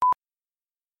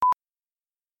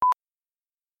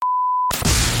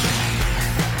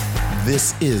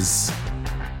This is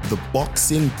the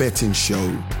Boxing Betting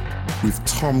Show with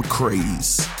Tom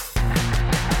Craze.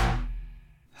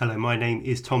 Hello, my name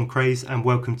is Tom Craze and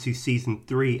welcome to Season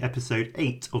 3, Episode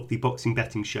 8 of the Boxing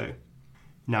Betting Show.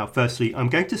 Now, firstly, I'm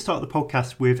going to start the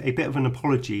podcast with a bit of an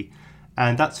apology,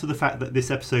 and that's for the fact that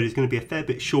this episode is going to be a fair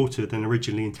bit shorter than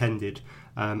originally intended,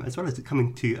 as well as it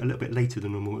coming to a little bit later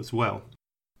than normal as well.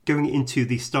 Going into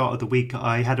the start of the week,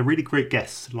 I had a really great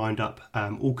guest lined up,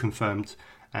 all confirmed,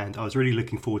 and I was really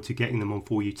looking forward to getting them on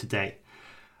for you today.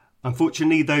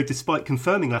 Unfortunately, though, despite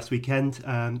confirming last weekend,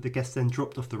 the guest then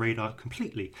dropped off the radar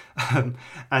completely.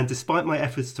 And despite my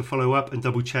efforts to follow up and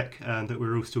double check that we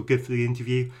were all still good for the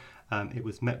interview, it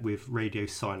was met with radio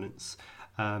silence.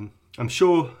 I'm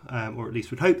sure, or at least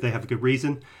would hope, they have a good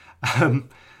reason.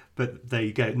 But there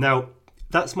you go. Now,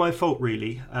 that's my fault,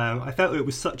 really. I felt it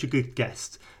was such a good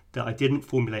guest that I didn't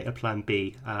formulate a plan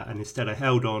B, and instead I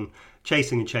held on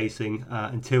chasing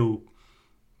until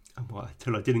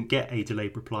I didn't get a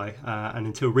delayed reply, and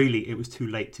until really it was too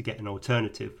late to get an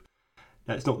alternative.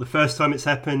 Now, it's not the first time it's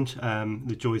happened,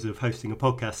 the joys of hosting a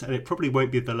podcast, and it probably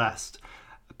won't be the last.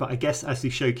 But I guess as the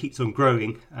show keeps on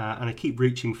growing, and I keep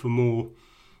reaching for more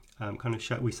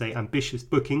shall we say, ambitious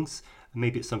bookings,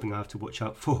 maybe it's something I have to watch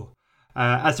out for.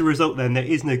 As a result then, there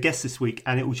is no guest this week,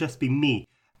 and it will just be me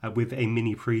with a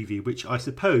mini preview, which I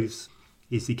suppose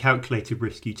is the calculated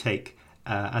risk you take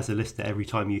as a listener every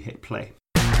time you hit play.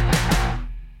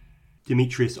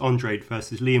 Demetrius Andrade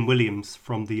versus Andrade-Williams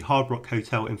from the Hard Rock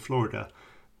Hotel in Florida,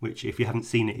 which, if you haven't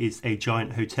seen it, is a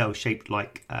giant hotel shaped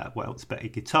like, what else but a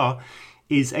guitar,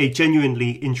 is a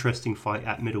genuinely interesting fight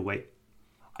at middleweight.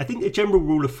 I think the general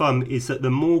rule of thumb is that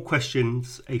the more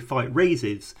questions a fight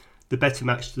raises, the better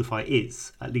match the fight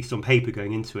is, at least on paper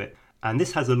going into it, and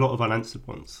this has a lot of unanswered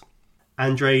ones.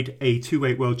 Andrade, a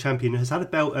two-weight world champion, has had a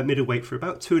belt at middleweight for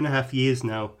about 2.5 years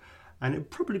now, and it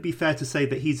would probably be fair to say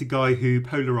that he's a guy who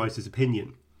polarises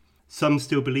opinion. Some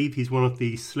still believe he's one of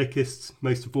the slickest,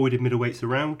 most avoided middleweights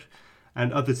around,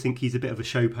 and others think he's a bit of a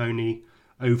show pony,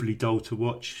 overly dull to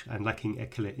watch, and lacking a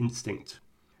killer instinct.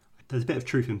 There's a bit of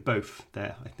truth in both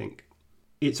there, I think.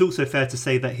 It's also fair to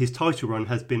say that his title run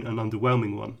has been an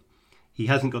underwhelming one. He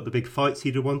hasn't got the big fights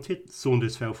he'd have wanted.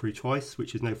 Saunders fell through twice,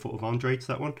 which is no fault of Andrade's,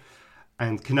 that one.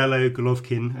 And Canelo,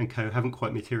 Golovkin and co haven't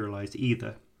quite materialised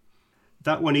either.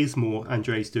 That one is more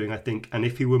Andrade's doing, I think, and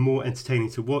if he were more entertaining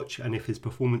to watch and if his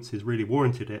performances really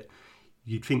warranted it,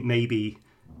 you'd think maybe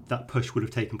that push would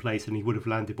have taken place and he would have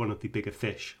landed one of the bigger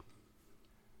fish.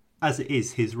 As it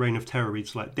is, his reign of terror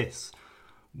reads like this.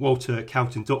 Walter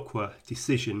Kaltendokwa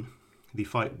decision, the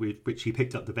fight with which he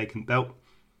picked up the vacant belt.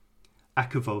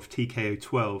 Akavov TKO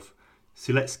 12,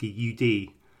 Siletsky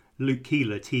UD, Luke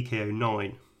Keeler TKO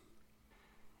 9.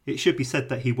 It should be said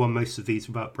that he won most of these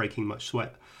without breaking much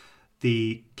sweat.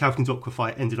 The Kaltendokwa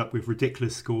fight ended up with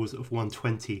ridiculous scores of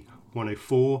 120,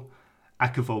 104,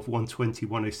 Akavov 120,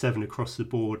 107 across the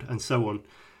board, and so on.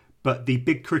 But the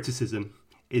big criticism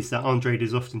is that Andrade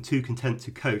is often too content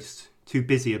to coast, too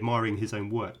busy admiring his own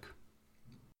work.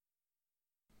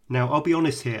 Now, I'll be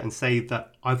honest here and say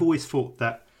that I've always thought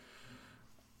that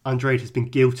Andrade has been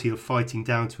guilty of fighting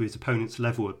down to his opponent's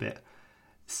level a bit,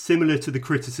 similar to the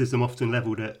criticism often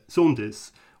levelled at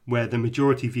Saunders, where the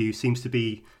majority view seems to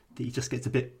be that he just gets a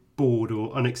bit bored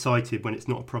or unexcited when it's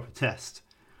not a proper test.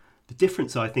 The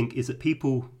difference, I think, is that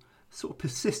people sort of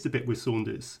persist a bit with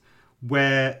Saunders,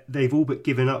 where they've all but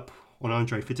given up on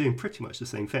Andrade for doing pretty much the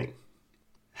same thing.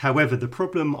 However, the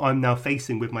problem I'm now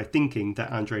facing with my thinking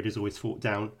that Andrade has always fought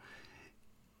down,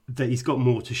 that he's got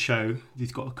more to show,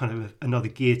 he's got kind of another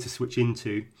gear to switch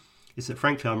into, is that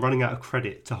frankly I'm running out of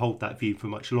credit to hold that view for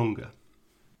much longer.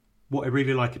 What I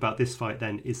really like about this fight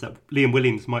then is that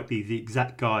Andrade-Williams might be the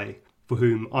exact guy for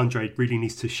whom Andrade really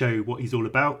needs to show what he's all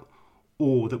about,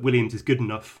 or that Williams is good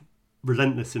enough,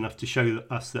 relentless enough to show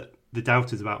us that the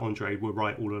doubters about Andrade were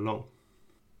right all along.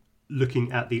 Looking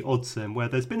at the odds then, where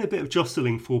there's been a bit of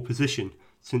jostling for position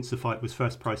since the fight was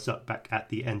first priced up back at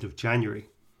the end of January.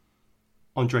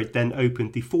 Andrade then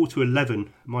opened the 4-11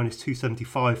 minus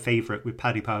 275 favourite with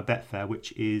Paddy Power Betfair,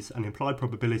 which is an implied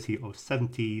probability of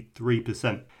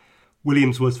 73%.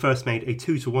 Williams was first made a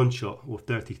 2-1 shot, or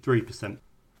 33%.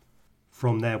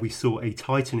 From there we saw a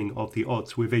tightening of the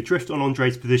odds with a drift on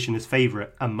Andrade's position as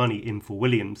favourite and money in for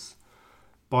Williams.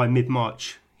 By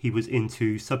mid-March he was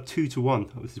into sub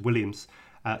 2-1, that was Williams,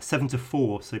 at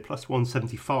 7-4, so plus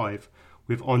 175,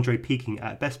 with Andrade peaking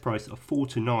at a best price of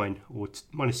 4-9 or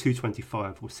minus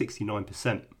 225 or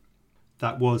 69%.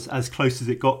 That was as close as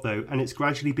it got though, and it's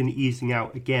gradually been easing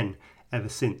out again ever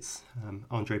since.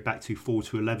 Andrade back to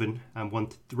 4-11 and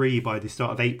 1-3 by the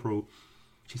start of April,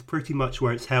 which is pretty much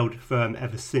where it's held firm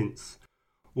ever since.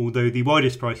 although the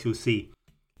widest price you'll see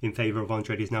in favour of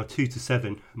Andrade is now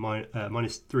 2-7,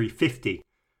 minus 350,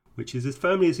 which is as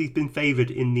firmly as he's been favoured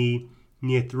in the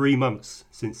near 3 months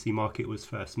since the market was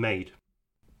first made.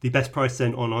 The best price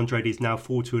then on Andrade is now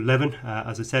 4-11,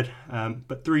 as I said,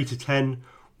 but 3-10,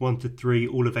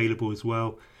 1-3, all available as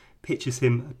well. Pitches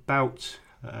him about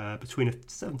between a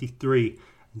 73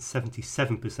 and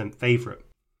 77% favourite.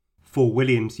 For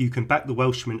Williams, you can back the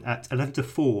Welshman at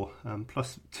 11-4,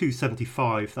 plus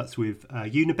 275, that's with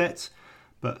Unibet,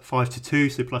 but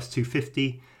 5-2, so plus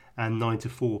 250, and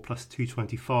 9-4, plus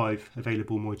 225,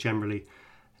 available more generally,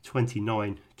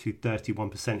 29 to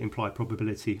 31% implied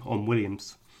probability on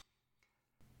Williams.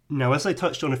 Now, as I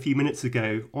touched on a few minutes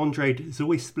ago, Andrade has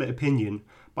always split opinion,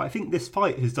 but I think this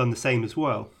fight has done the same as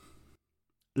well.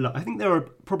 Look, I think there are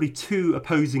probably two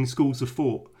opposing schools of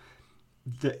thought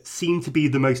that seem to be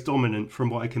the most dominant from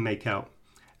what I can make out,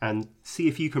 and see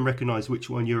if you can recognise which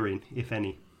one you're in, if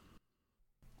any.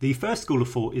 The first school of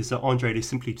thought is that Andrade is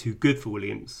simply too good for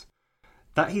Williams.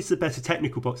 That he's the better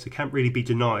technical boxer can't really be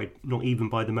denied, not even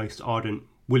by the most ardent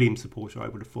Williams supporter, I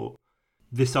would have thought.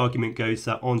 This argument goes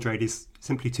that Andrade is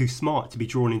simply too smart to be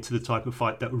drawn into the type of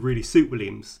fight that would really suit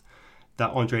Williams,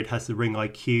 that Andrade has the ring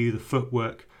IQ, the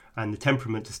footwork, and the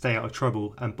temperament to stay out of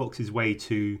trouble and box his way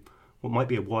to what might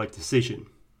be a wide decision.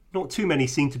 Not too many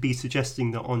seem to be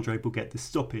suggesting that Andrade will get the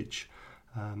stoppage,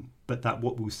 but that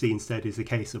what we'll see instead is a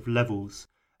case of levels,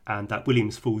 and that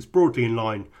Williams falls broadly in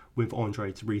line with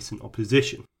Andrade's recent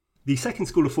opposition. The second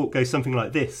school of thought goes something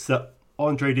like this, that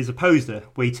Andrade is a poser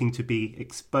waiting to be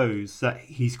exposed, that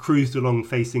he's cruised along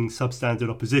facing substandard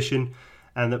opposition,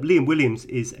 and that Liam Williams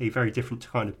is a very different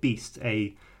kind of beast,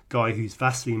 a guy who's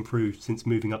vastly improved since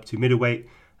moving up to middleweight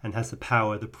and has the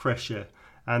power, the pressure,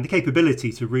 and the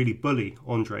capability to really bully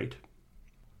Andrade.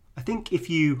 I think if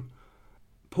you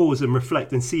pause and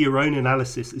reflect and see your own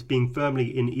analysis as being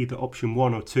firmly in either option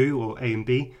 1 or 2 or A and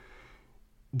B,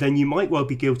 then you might well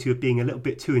be guilty of being a little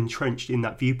bit too entrenched in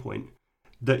that viewpoint,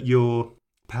 that you're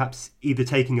perhaps either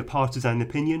taking a partisan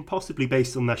opinion, possibly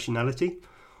based on nationality,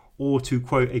 or to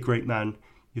quote a great man,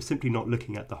 you're simply not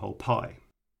looking at the whole pie.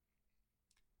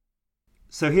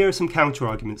 So here are some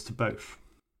counter-arguments to both.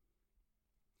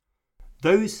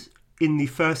 Those in the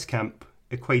first camp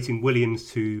equating Williams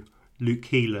to Luke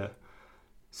Keeler,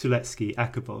 Suletsky,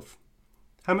 Akabov.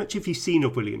 How much have you seen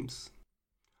of Williams?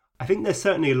 I think there's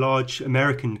certainly a large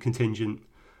American contingent,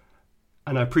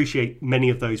 and I appreciate many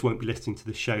of those won't be listening to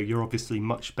the show, you're obviously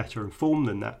much better informed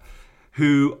than that,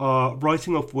 who are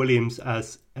writing off Williams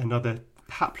as another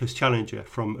hapless challenger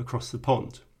from across the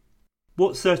pond.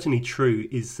 What's certainly true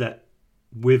is that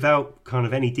without kind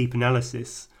of any deep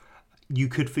analysis, you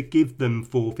could forgive them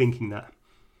for thinking that.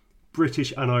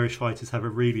 British and Irish fighters have a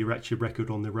really wretched record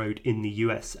on the road in the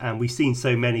US, and we've seen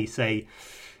so many, say,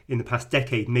 in the past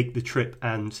decade, make the trip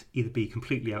and either be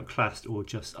completely outclassed or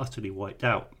just utterly wiped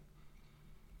out.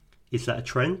 Is that a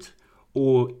trend?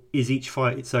 Or is each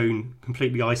fight its own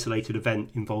completely isolated event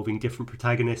involving different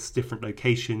protagonists, different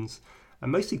locations, and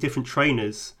mostly different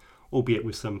trainers, albeit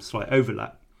with some slight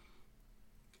overlap?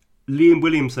 Liam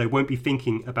Williams, though, won't be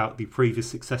thinking about the previous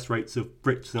success rates of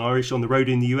Brits and Irish on the road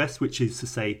in the US, which is to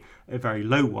say a very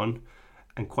low one,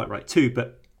 and quite right too,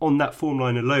 but on that form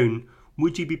line alone,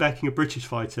 would you be backing a British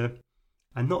fighter,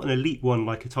 and not an elite one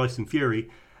like a Tyson Fury,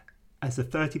 as a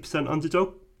 30%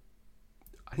 underdog?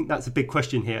 I think that's a big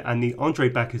question here, and the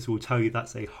Andrade backers will tell you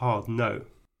that's a hard no.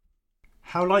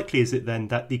 How likely is it then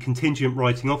that the contingent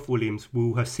writing off Williams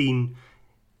will have seen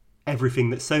everything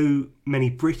that so many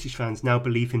British fans now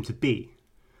believe him to be?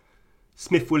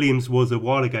 Smith Williams was a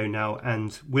while ago now,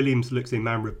 and Williams looks a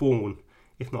man reborn,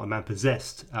 if not a man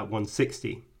possessed, at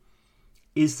 160.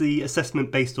 Is the assessment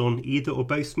based on either or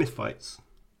both Smith fights?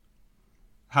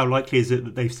 How likely is it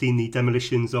that they've seen the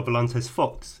demolitions of Alontes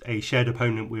Fox, a shared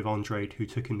opponent with Andrade who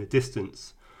took him the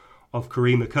distance, of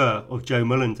Kareem Kerr, of Joe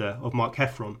Mullender, of Mark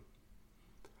Heffron?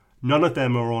 None of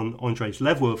them are on Andrade's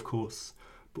level, of course,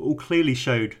 but all clearly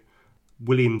showed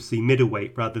Williams the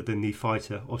middleweight rather than the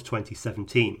fighter of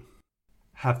 2017.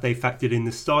 Have they factored in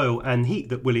the style and heat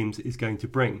that Williams is going to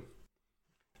bring?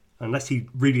 Unless he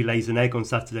really lays an egg on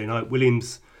Saturday night,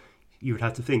 Williams, you would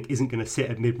have to think, isn't going to sit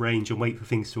at mid-range and wait for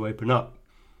things to open up.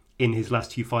 In his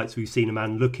last 2 fights, we've seen a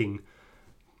man looking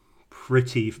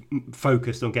pretty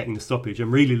focused on getting the stoppage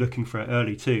and really looking for it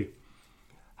early too.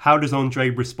 How does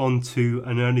Andrade respond to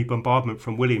an early bombardment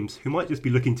from Williams, who might just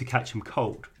be looking to catch him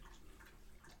cold?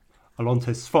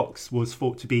 Alontes Fox was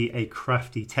thought to be a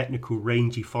crafty, technical,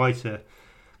 rangy fighter,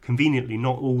 conveniently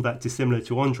not all that dissimilar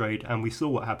to Andrade, and we saw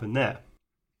what happened there.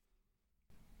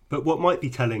 But what might be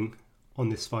telling on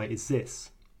this fight is this.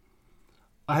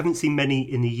 I haven't seen many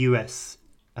in the US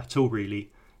at all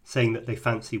really, saying that they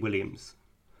fancy Williams.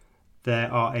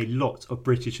 There are a lot of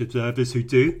British observers who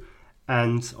do,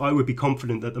 and I would be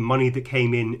confident that the money that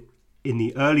came in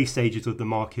the early stages of the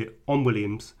market on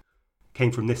Williams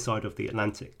came from this side of the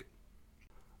Atlantic.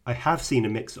 I have seen a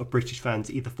mix of British fans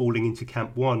either falling into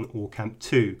Camp 1 or Camp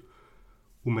 2,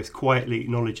 almost quietly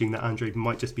acknowledging that Andrade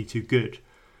might just be too good,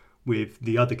 with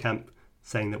the other camp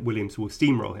saying that Williams will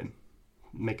steamroll him.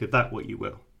 Make of that what you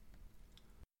will.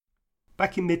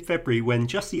 Back in mid-February, when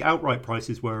just the outright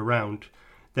prices were around,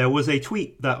 there was a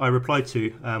tweet that I replied to,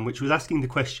 which was asking the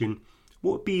question,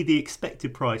 what would be the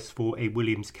expected price for a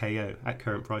Williams KO at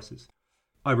current prices?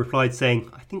 I replied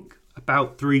saying, I think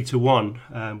about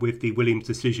 3-1 with the Williams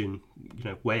decision,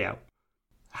 way out.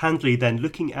 Handley then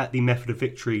looking at the method of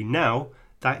victory now,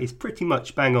 that is pretty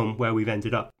much bang on where we've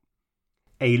ended up.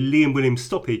 A Liam Williams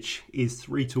stoppage is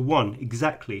 3-1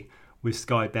 exactly with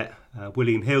Sky Bet,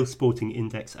 William Hill, Sporting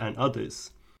Index and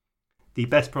others. The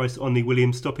best price on the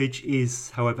Williams stoppage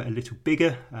is, however, a little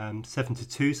bigger,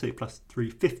 7-2, so plus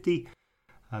 350.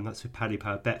 That's with Paddy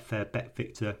Power, Betfair,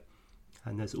 BetVictor.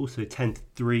 And there's also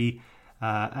 10-3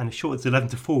 and as short as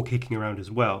 11-4 kicking around as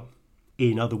well.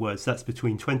 In other words, that's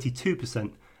between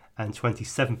 22% and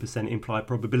 27% implied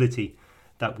probability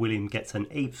that William gets an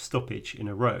 8th stoppage in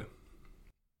a row.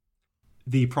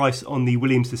 The price on the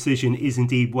Williams decision is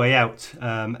indeed way out.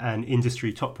 An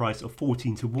industry top price of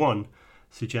 14-1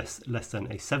 suggests less than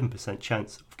a 7%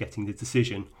 chance of getting the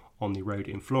decision on the road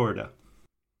in Florida.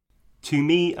 To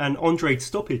me, an Andrade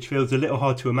stoppage feels a little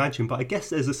hard to imagine, but I guess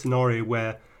there's a scenario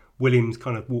where Williams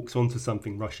kind of walks onto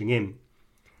something rushing in.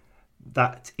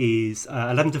 That is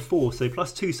 11-4, so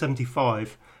plus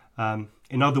 275.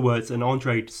 In other words, an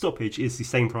Andrade stoppage is the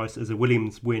same price as a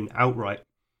Williams win outright.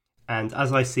 And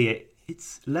as I see it,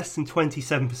 it's less than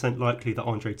 27% likely that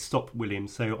Andrade stopped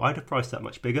Williams, so I'd have priced that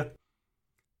much bigger.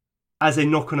 As a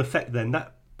knock-on effect then,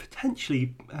 that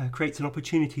potentially creates an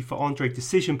opportunity for Andrade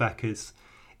decision backers.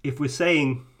 If we're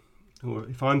saying, or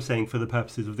if I'm saying for the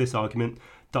purposes of this argument,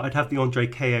 that I'd have the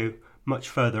Andrade KO much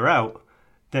further out,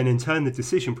 then in turn the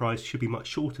decision price should be much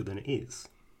shorter than it is.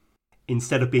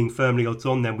 Instead of being firmly odds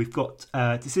on then, we've got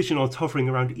decision odds hovering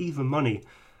around even money.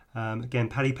 Again,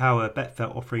 Paddy Power,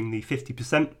 Betfair offering the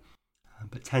 50%,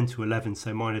 but 10-11,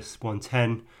 so minus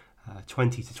 110,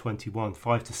 20-21,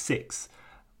 5-6,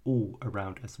 all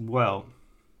around as well.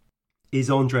 Is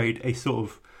Andrade a sort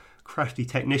of crafty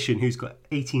technician who's got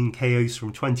 18 KOs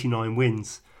from 29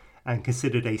 wins and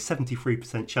considered a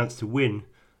 73% chance to win,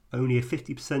 only a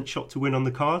 50% shot to win on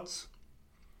the cards?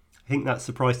 I think that's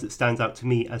the price that stands out to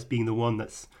me as being the one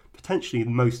that's potentially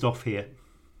the most off here.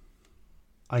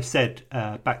 I said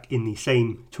back in the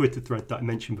same Twitter thread that I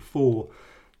mentioned before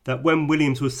that when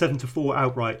Williams was 7-4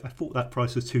 outright, I thought that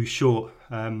price was too short.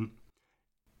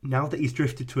 Now that he's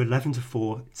drifted to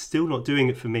 11-4, it's still not doing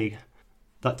it for me.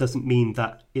 That doesn't mean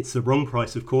that it's the wrong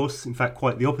price, of course. In fact,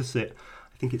 quite the opposite.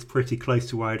 I think it's pretty close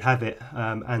to where I'd have it.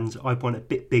 And I want a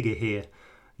bit bigger here,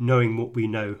 knowing what we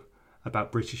know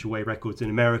about British away records in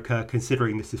America,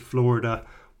 considering this is Florida,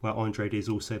 where Andrade is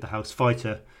also the house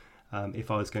fighter,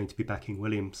 if I was going to be backing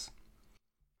Williams.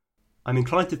 I'm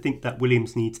inclined to think that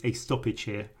Williams needs a stoppage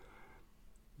here.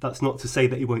 That's not to say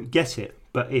that he won't get it,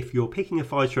 but if you're picking a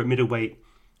fighter at middleweight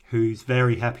who's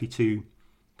very happy to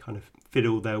kind of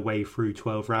fiddle their way through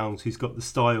 12 rounds, who's got the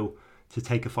style to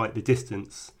take a fight the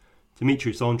distance,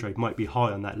 Demetrius Andrade might be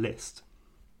high on that list.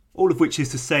 All of which is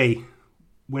to say,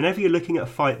 whenever you're looking at a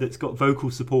fight that's got vocal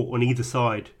support on either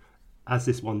side, as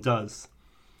this one does,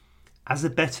 as a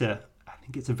bettor, I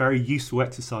think it's a very useful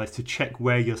exercise to check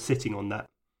where you're sitting on that.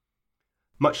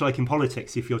 Much like in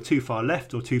politics, if you're too far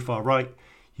left or too far right,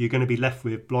 you're going to be left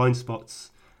with blind spots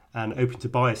and open to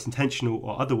bias, intentional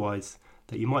or otherwise,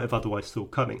 that you might have otherwise thought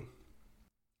coming.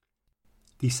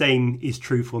 The same is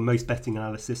true for most betting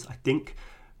analysis, I think,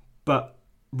 but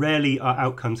rarely are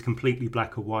outcomes completely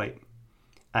black or white.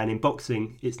 And in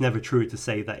boxing, it's never truer to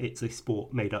say that it's a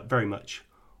sport made up very much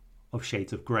of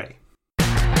shades of grey.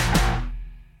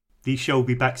 The show will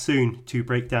be back soon to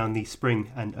break down the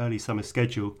spring and early summer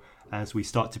schedule as we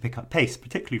start to pick up pace,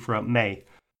 particularly throughout May.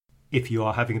 If you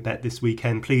are having a bet this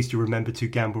weekend, please do remember to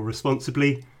gamble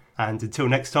responsibly. And until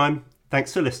next time,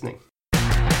 thanks for listening.